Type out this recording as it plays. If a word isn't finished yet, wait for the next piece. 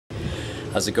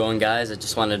How's it going, guys? I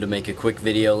just wanted to make a quick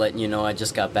video letting you know I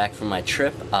just got back from my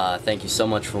trip. Thank you so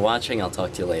much for watching. I'll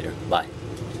talk to you later. Bye.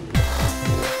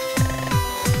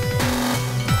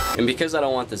 And because I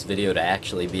don't want this video to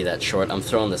actually be that short, I'm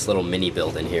throwing this little mini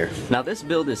build in here. Now this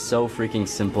build is so freaking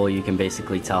simple, you can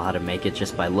basically tell how to make it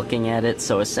just by looking at it.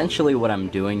 So essentially what I'm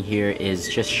doing here is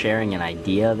just sharing an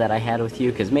idea that I had with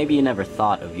you, because maybe you never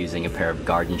thought of using a pair of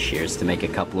garden shears to make a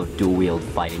couple of dual-wield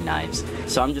fighting knives.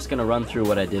 So I'm just going to run through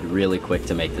what I did really quick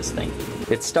to make this thing.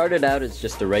 It started out as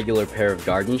just a regular pair of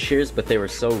garden shears, but they were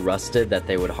so rusted that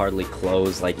they would hardly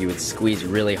close. Like, you would squeeze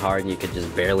really hard and you could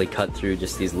just barely cut through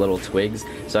just these little twigs.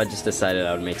 So I just decided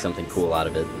I would make something cool out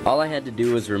of it. All I had to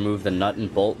do was remove the nut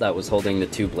and bolt that was holding the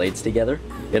two blades together,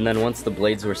 and then once the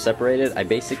blades were separated, I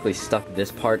basically stuck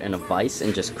this part in a vise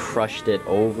and just crushed it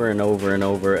over and over and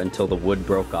over until the wood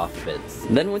broke off of it.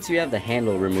 Then once you have the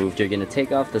handle removed, you're going to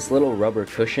take off this little rubber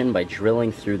cushion by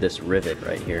drilling through this rivet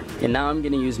right here. And now I'm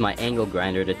going to use my angle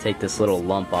grinder to take this little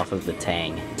lump off of the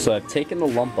tang. So I've taken the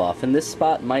lump off, and this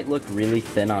spot might look really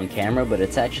thin on camera, but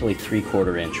it's actually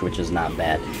 3/4 inch, which is not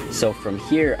bad. So from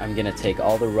here, I'm going to take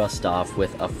all the rust off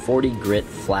with a 40 grit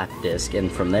flap disc, and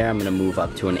from there I'm going to move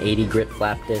up to an 80 grit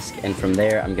flap disc, and from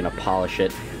there I'm going to polish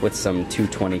it with some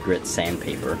 220 grit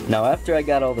sandpaper. Now after I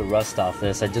got all the rust off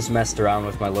this, I just messed around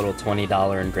with my little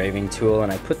 $20 engraving tool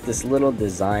and I put this little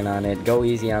design on it. Go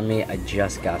easy on me, I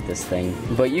just got this thing.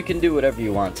 But you can do whatever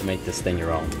you want to make this thing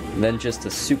your own. Then just a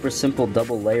super simple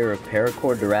double layer of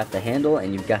paracord to wrap the handle,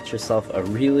 and you've got yourself a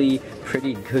really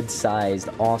pretty good sized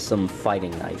awesome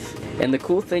fighting knife. And the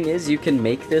cool thing is you can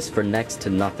make this for next to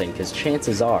nothing, because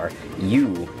chances are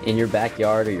you in your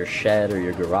backyard or your shed or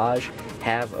your garage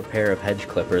have a pair of hedge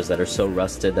clippers that are so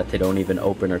rusted that they don't even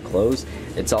open or close.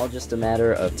 It's all just a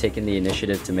matter of taking the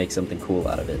initiative to make something cool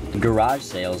out of it. Garage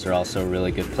sales are also a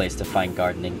really good place to find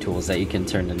gardening tools that you can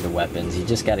turn into weapons. You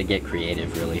just gotta get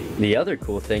creative, really. The other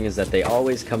cool thing is that they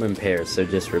always come in pairs, so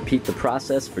just repeat the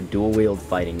process for dual-wield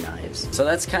fighting knives. So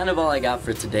that's kind of all I got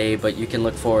for today, but you can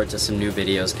look forward to some new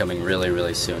videos coming really,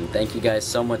 really soon. Thank you guys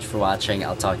so much for watching.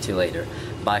 I'll talk to you later.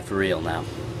 Bye for real now.